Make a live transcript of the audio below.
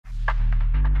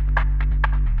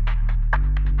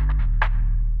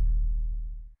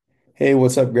Hey,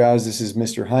 what's up, guys? This is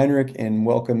Mr. Heinrich, and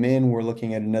welcome in. We're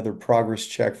looking at another progress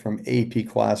check from AP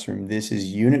Classroom. This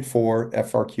is Unit 4,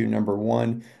 FRQ number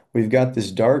 1. We've got this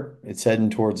dart. It's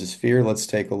heading towards a sphere. Let's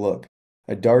take a look.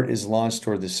 A dart is launched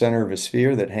toward the center of a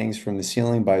sphere that hangs from the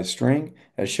ceiling by a string,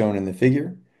 as shown in the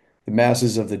figure. The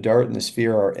masses of the dart and the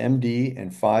sphere are md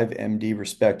and 5 md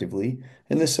respectively,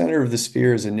 and the center of the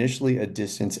sphere is initially a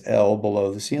distance L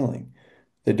below the ceiling.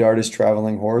 The dart is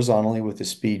traveling horizontally with a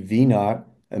speed v naught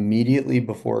immediately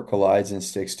before it collides and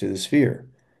sticks to the sphere.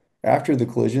 After the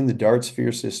collision, the dart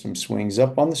sphere system swings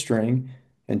up on the string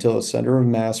until its center of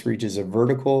mass reaches a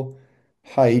vertical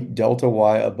height delta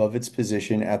y above its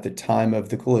position at the time of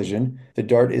the collision. The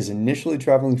dart is initially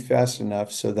traveling fast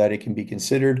enough so that it can be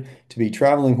considered to be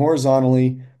traveling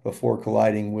horizontally before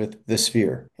colliding with the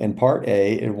sphere. In part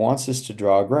A, it wants us to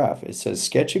draw a graph. It says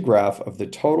sketch a graph of the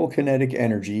total kinetic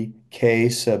energy K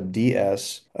sub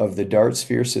ds of the dart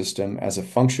sphere system as a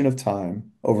function of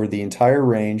time over the entire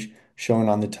range shown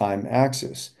on the time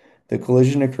axis. The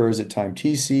collision occurs at time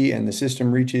tc and the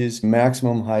system reaches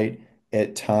maximum height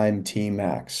at time t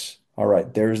max. All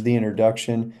right, there's the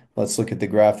introduction. Let's look at the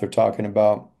graph they're talking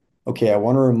about. Okay, I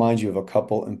want to remind you of a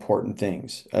couple important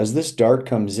things. As this dart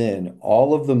comes in,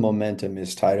 all of the momentum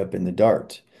is tied up in the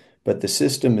dart, but the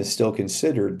system is still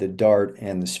considered the dart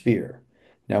and the sphere.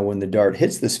 Now, when the dart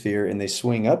hits the sphere and they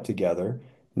swing up together,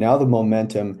 now the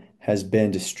momentum has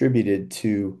been distributed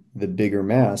to the bigger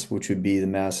mass, which would be the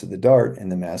mass of the dart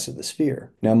and the mass of the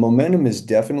sphere. Now, momentum is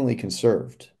definitely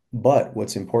conserved, but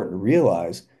what's important to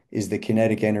realize is the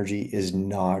kinetic energy is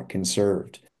not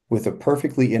conserved. With a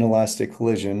perfectly inelastic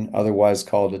collision, otherwise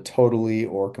called a totally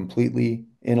or completely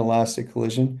inelastic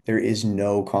collision, there is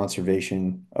no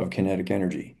conservation of kinetic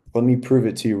energy. Let me prove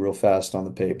it to you real fast on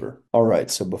the paper. All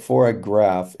right, so before I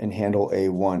graph and handle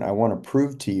A1, I want to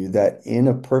prove to you that in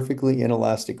a perfectly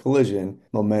inelastic collision,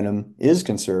 momentum is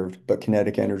conserved, but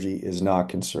kinetic energy is not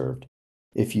conserved.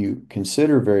 If you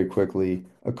consider very quickly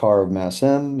a car of mass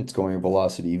m, it's going at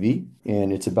velocity v,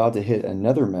 and it's about to hit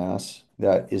another mass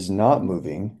that is not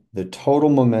moving, the total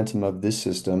momentum of this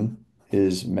system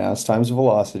is mass times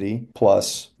velocity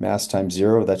plus mass times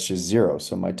zero, that's just zero.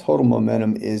 So my total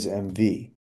momentum is mv.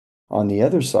 On the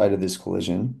other side of this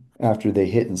collision, after they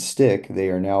hit and stick, they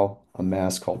are now a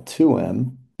mass called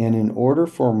 2m. And in order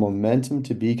for momentum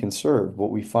to be conserved,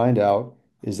 what we find out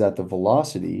is that the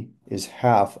velocity is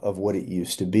half of what it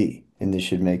used to be. And this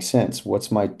should make sense.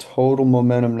 What's my total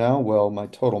momentum now? Well, my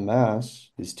total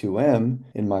mass is 2m,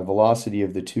 and my velocity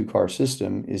of the two-car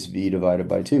system is v divided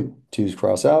by 2. 2's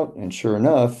cross out, and sure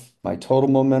enough, my total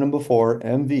momentum before,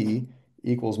 mv,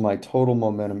 equals my total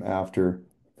momentum after,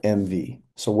 mv.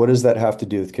 So what does that have to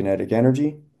do with kinetic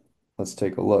energy? Let's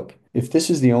take a look. If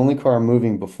this is the only car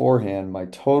moving beforehand, my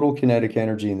total kinetic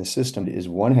energy in the system is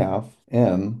 1/2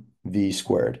 mv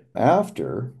squared.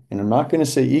 After, and I'm not going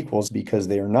to say equals because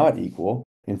they are not equal.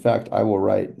 In fact, I will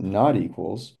write not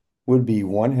equals, would be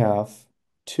 1/2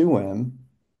 2m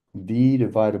v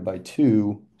divided by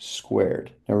 2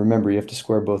 squared. Now remember, you have to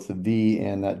square both the v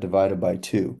and that divided by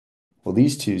 2. Well,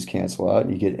 these 2's cancel out,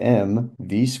 and you get m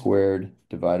v squared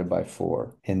divided by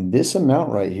 4. And this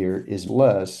amount right here is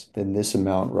less than this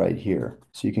amount right here.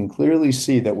 So you can clearly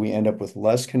see that we end up with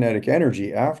less kinetic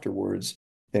energy afterwards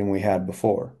than we had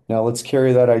before. Now let's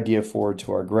carry that idea forward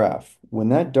to our graph. When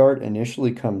that dart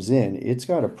initially comes in, it's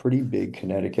got a pretty big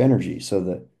kinetic energy. So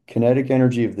the kinetic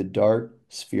energy of the dart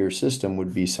sphere system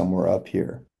would be somewhere up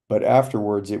here. But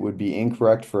afterwards, it would be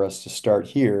incorrect for us to start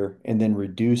here and then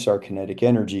reduce our kinetic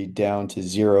energy down to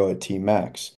 0 at T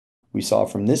max. We saw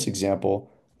from this example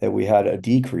that we had a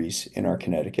decrease in our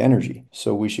kinetic energy.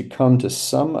 So we should come to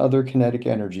some other kinetic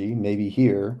energy, maybe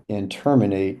here, and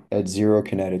terminate at 0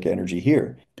 kinetic energy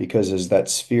here. Because as that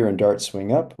sphere and dart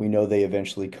swing up, we know they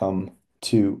eventually come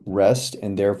to rest,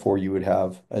 and therefore you would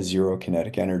have a 0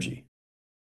 kinetic energy.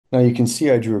 Now you can see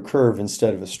I drew a curve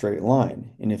instead of a straight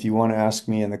line. And if you want to ask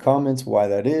me in the comments why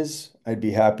that is, I'd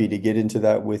be happy to get into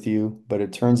that with you. But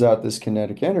it turns out this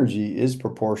kinetic energy is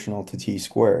proportional to t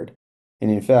squared. And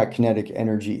in fact, kinetic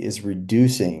energy is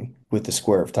reducing with the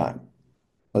square of time.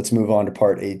 Let's move on to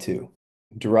part A2.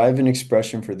 Derive an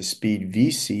expression for the speed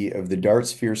vc of the dart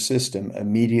sphere system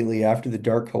immediately after the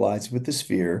dart collides with the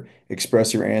sphere.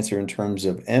 Express your answer in terms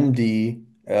of md,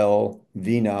 L,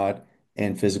 v naught,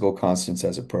 and physical constants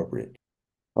as appropriate.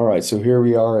 All right, so here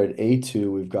we are at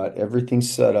A2. We've got everything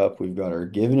set up. We've got our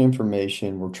given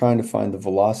information. We're trying to find the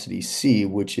velocity c,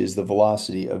 which is the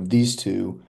velocity of these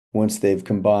two once they've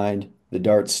combined, the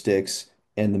dart sticks,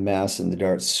 and the mass and the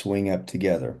dart swing up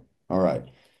together. All right,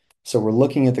 so we're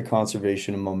looking at the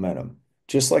conservation of momentum.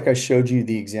 Just like I showed you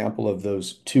the example of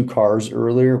those two cars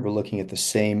earlier, we're looking at the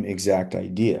same exact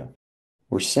idea.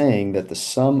 We're saying that the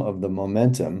sum of the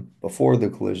momentum before the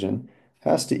collision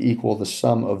has to equal the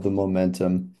sum of the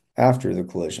momentum after the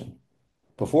collision.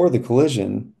 Before the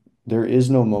collision, there is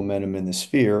no momentum in the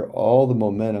sphere. All the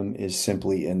momentum is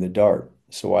simply in the dart.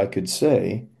 So I could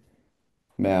say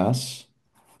mass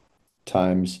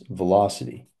times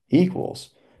velocity equals.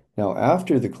 Now,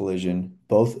 after the collision,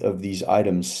 both of these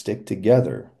items stick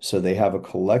together, so they have a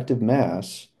collective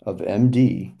mass of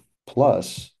md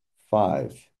plus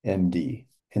 5 md,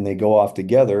 and they go off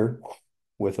together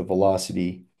with a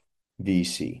velocity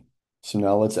vc. So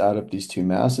now let's add up these two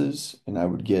masses, and I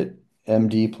would get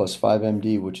md plus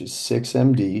 5md, which is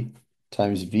 6md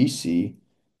times vc,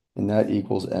 and that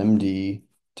equals md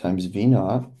times v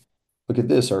naught. Look at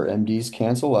this, our MDs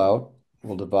cancel out.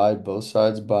 We'll divide both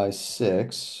sides by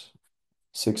 6.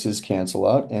 Sixes cancel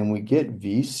out, and we get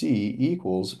VC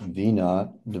equals V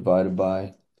naught divided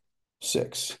by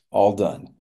 6. All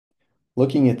done.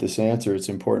 Looking at this answer, it's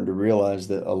important to realize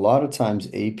that a lot of times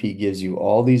AP gives you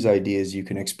all these ideas you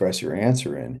can express your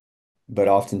answer in, but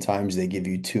oftentimes they give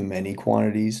you too many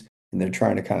quantities and they're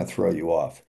trying to kind of throw you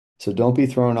off. So don't be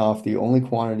thrown off. The only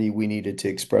quantity we needed to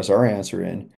express our answer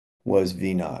in was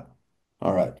V naught.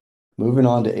 All right, moving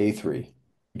on to A3.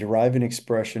 Derive an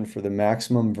expression for the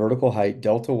maximum vertical height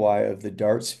delta y of the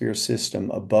dart sphere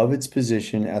system above its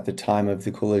position at the time of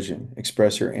the collision.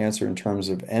 Express your answer in terms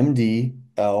of md,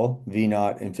 L, V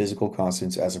naught, and physical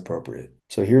constants as appropriate.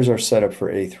 So here's our setup for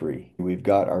A3. We've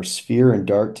got our sphere and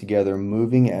dart together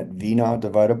moving at V naught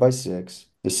divided by 6.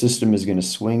 The system is going to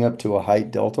swing up to a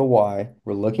height delta y.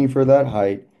 We're looking for that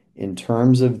height in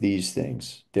terms of these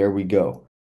things. There we go.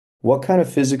 What kind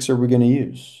of physics are we going to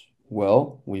use?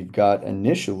 Well, we've got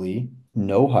initially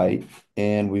no height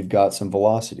and we've got some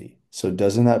velocity. So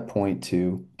doesn't that point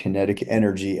to kinetic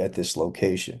energy at this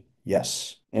location?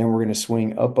 Yes. And we're going to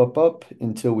swing up, up, up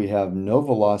until we have no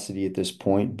velocity at this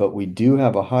point, but we do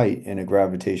have a height and a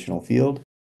gravitational field.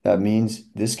 That means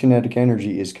this kinetic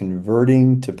energy is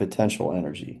converting to potential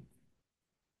energy.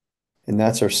 And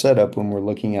that's our setup when we're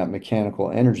looking at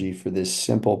mechanical energy for this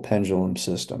simple pendulum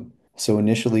system. So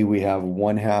initially we have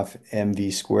 1/2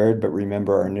 mv squared, but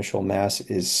remember our initial mass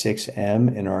is 6m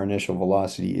and our initial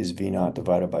velocity is v naught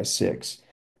divided by 6.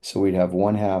 So we'd have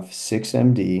 1/2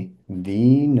 6md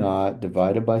v naught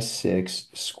divided by 6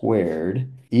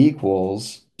 squared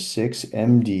equals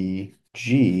 6md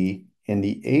g, and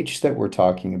the h that we're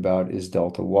talking about is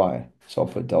delta y. So I'll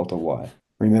put delta y.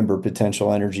 Remember,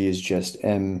 potential energy is just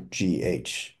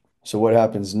mgh. So what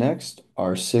happens next?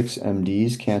 Our 6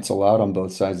 MDs cancel out on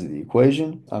both sides of the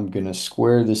equation. I'm going to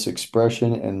square this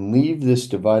expression and leave this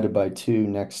divided by 2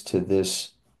 next to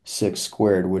this 6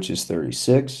 squared, which is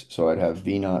 36. So I'd have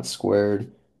V naught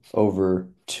squared over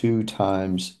 2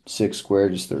 times 6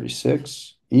 squared is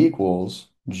 36 equals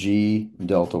G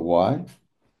delta Y.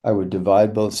 I would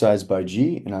divide both sides by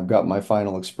G, and I've got my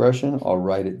final expression. I'll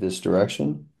write it this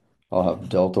direction. I'll have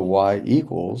delta Y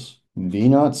equals V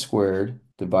naught squared,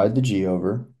 divide the G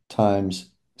over,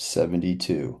 times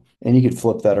 72. And you could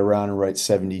flip that around and write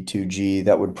 72G.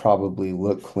 That would probably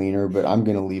look cleaner, but I'm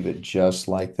going to leave it just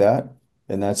like that.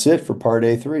 And that's it for part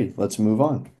A3. Let's move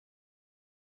on.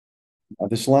 Now,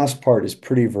 this last part is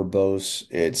pretty verbose.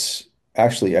 It's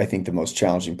actually, I think, the most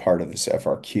challenging part of this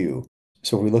FRQ.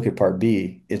 So if we look at part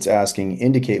B, it's asking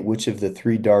indicate which of the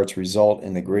three darts result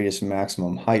in the greatest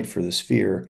maximum height for the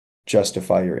sphere.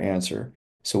 Justify your answer.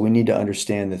 So we need to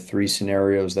understand the three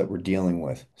scenarios that we're dealing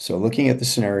with. So looking at the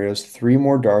scenarios, 3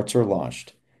 more darts are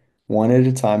launched, one at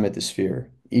a time at the sphere.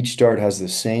 Each dart has the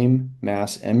same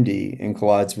mass md and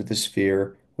collides with the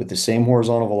sphere with the same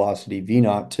horizontal velocity v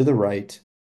naught to the right,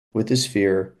 with the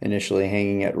sphere initially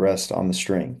hanging at rest on the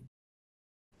string.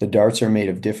 The darts are made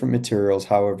of different materials,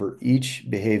 however, each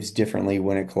behaves differently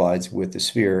when it collides with the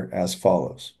sphere as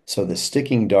follows. So the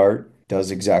sticking dart does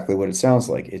exactly what it sounds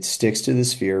like. It sticks to the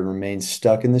sphere and remains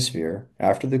stuck in the sphere.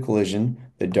 After the collision,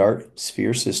 the dart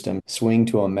sphere system swing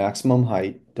to a maximum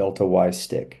height, delta y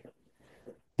stick.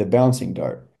 The bouncing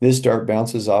dart. This dart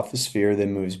bounces off the sphere,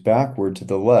 then moves backward to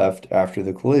the left after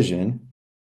the collision.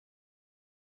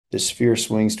 The sphere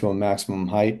swings to a maximum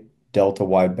height, delta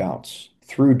y bounce.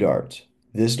 Through dart.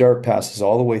 This dart passes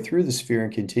all the way through the sphere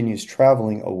and continues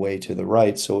traveling away to the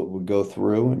right, so it would go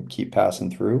through and keep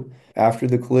passing through. After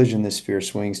the collision, the sphere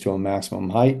swings to a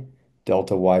maximum height,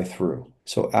 delta y through.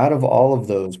 So out of all of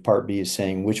those, part B is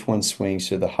saying which one swings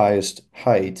to the highest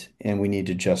height, and we need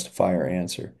to justify our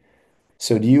answer.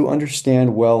 So do you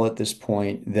understand well at this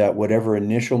point that whatever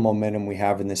initial momentum we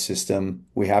have in the system,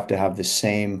 we have to have the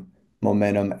same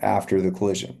momentum after the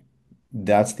collision?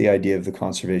 That's the idea of the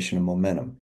conservation of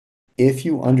momentum. If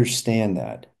you understand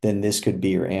that, then this could be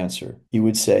your answer. You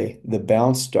would say the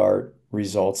bounce dart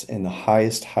results in the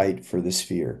highest height for the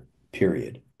sphere,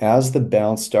 period. As the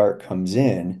bounce dart comes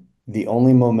in, the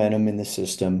only momentum in the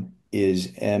system is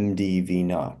mdv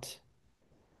naught.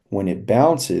 When it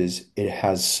bounces, it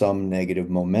has some negative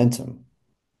momentum.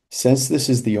 Since this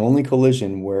is the only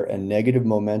collision where a negative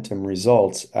momentum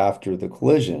results after the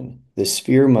collision, the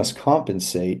sphere must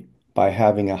compensate by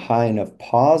having a high enough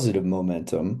positive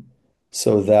momentum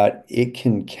so that it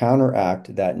can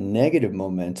counteract that negative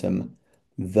momentum,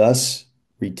 thus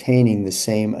retaining the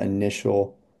same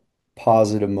initial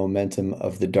positive momentum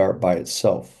of the dart by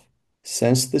itself.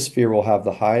 Since the sphere will have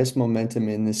the highest momentum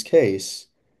in this case,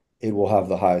 it will have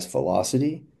the highest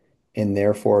velocity and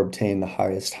therefore obtain the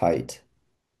highest height,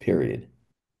 period.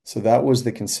 So that was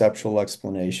the conceptual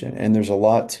explanation, and there's a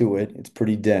lot to it. It's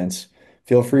pretty dense.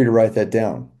 Feel free to write that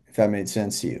down if that made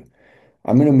sense to you.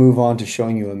 I'm going to move on to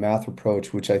showing you a math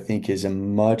approach, which I think is a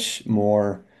much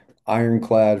more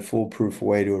ironclad, foolproof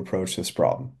way to approach this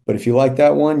problem. But if you like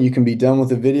that one, you can be done with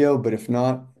the video, but if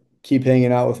not, keep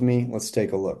hanging out with me. Let's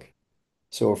take a look.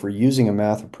 So if we're using a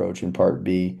math approach in part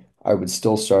B, I would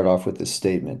still start off with this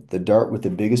statement. The dart with the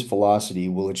biggest velocity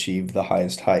will achieve the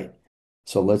highest height.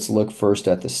 So let's look first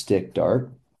at the stick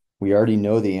dart. We already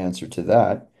know the answer to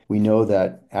that. We know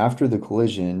that after the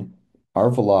collision, our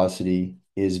velocity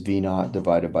is v naught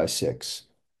divided by 6.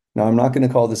 Now, I'm not going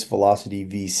to call this velocity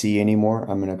vc anymore.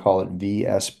 I'm going to call it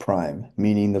vs prime,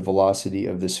 meaning the velocity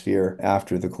of the sphere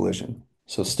after the collision.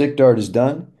 So stick dart is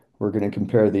done. We're going to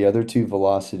compare the other two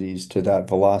velocities to that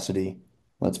velocity.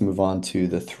 Let's move on to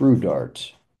the through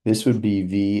dart. This would be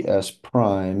vs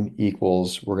prime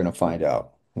equals, we're going to find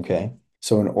out, okay?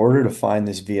 So in order to find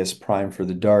this vs prime for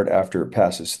the dart after it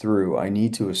passes through, I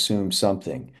need to assume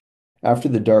something. After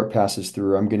the dart passes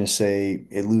through, I'm going to say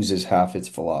it loses half its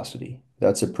velocity.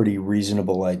 That's a pretty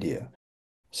reasonable idea.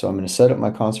 So I'm going to set up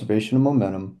my conservation of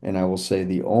momentum, and I will say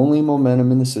the only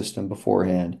momentum in the system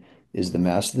beforehand is the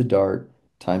mass of the dart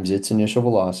times its initial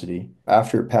velocity.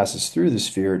 After it passes through the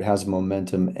sphere, it has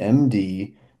momentum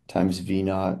md times v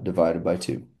naught divided by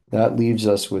 2. That leaves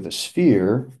us with a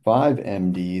sphere,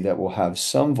 5md, that will have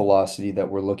some velocity that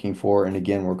we're looking for, and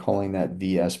again, we're calling that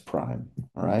vs prime,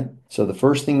 all right? So the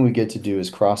first thing we get to do is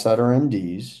cross out our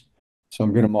md's. So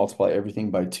I'm going to multiply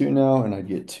everything by 2 now, and I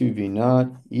get 2v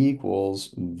naught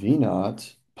equals v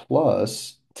naught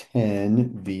plus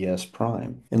 10 vs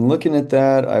prime. And looking at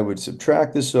that, I would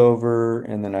subtract this over,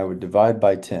 and then I would divide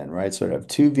by 10, right? So I'd have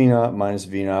 2v naught minus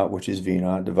v naught, which is v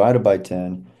naught, divided by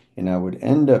 10, and I would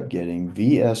end up getting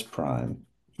vs prime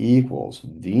equals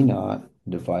v naught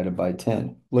divided by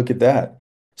 10. Look at that.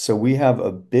 So we have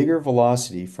a bigger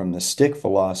velocity from the stick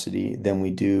velocity than we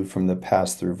do from the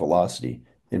pass-through velocity.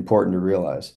 Important to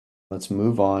realize. Let's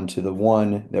move on to the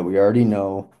one that we already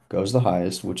know goes the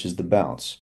highest, which is the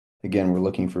bounce. Again, we're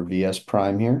looking for vs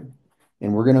prime here,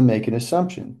 and we're going to make an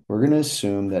assumption. We're going to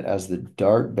assume that as the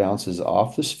dart bounces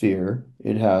off the sphere,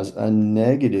 it has a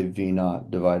negative v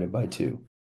naught divided by 2.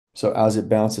 So as it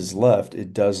bounces left,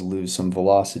 it does lose some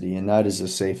velocity, and that is a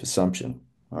safe assumption.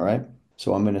 All right.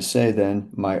 So I'm going to say then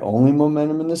my only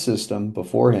momentum in the system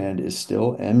beforehand is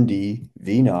still md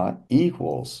v naught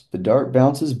equals the dart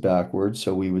bounces backwards,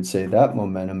 so we would say that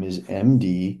momentum is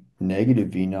md negative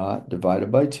v naught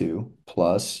divided by 2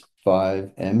 plus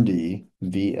 5 md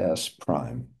vs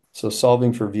prime. So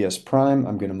solving for vs prime,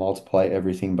 I'm going to multiply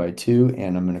everything by 2,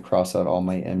 and I'm going to cross out all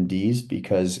my md's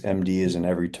because md is in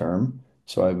every term.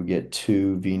 So I would get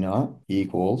 2 v naught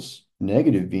equals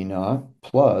negative v naught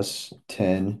plus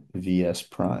 10 vs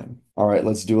prime. All right,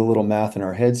 let's do a little math in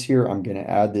our heads here. I'm going to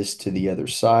add this to the other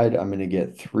side. I'm going to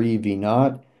get 3 v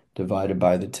naught divided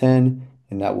by the 10,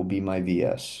 and that will be my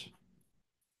vs.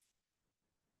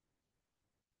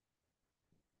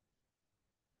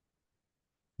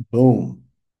 Boom.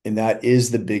 And that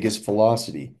is the biggest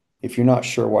velocity. If you're not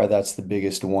sure why that's the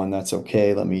biggest one, that's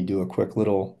okay. Let me do a quick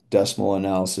little decimal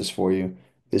analysis for you.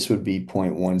 This would be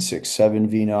 0.167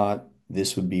 V naught.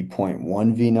 This would be zero point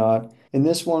 0.1 V naught. And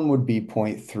this one would be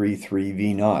 0.33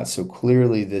 V naught. So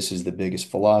clearly this is the biggest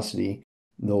velocity.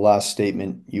 The last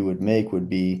statement you would make would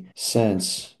be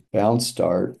since bounce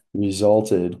start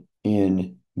resulted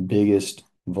in biggest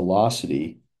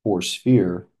velocity for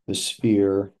sphere, the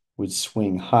sphere would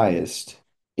swing highest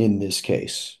in this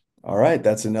case. All right,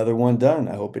 that's another one done.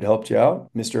 I hope it helped you out.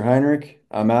 Mr. Heinrich,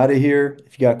 I'm out of here.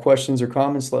 If you got questions or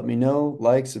comments, let me know.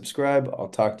 Like, subscribe. I'll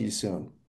talk to you soon.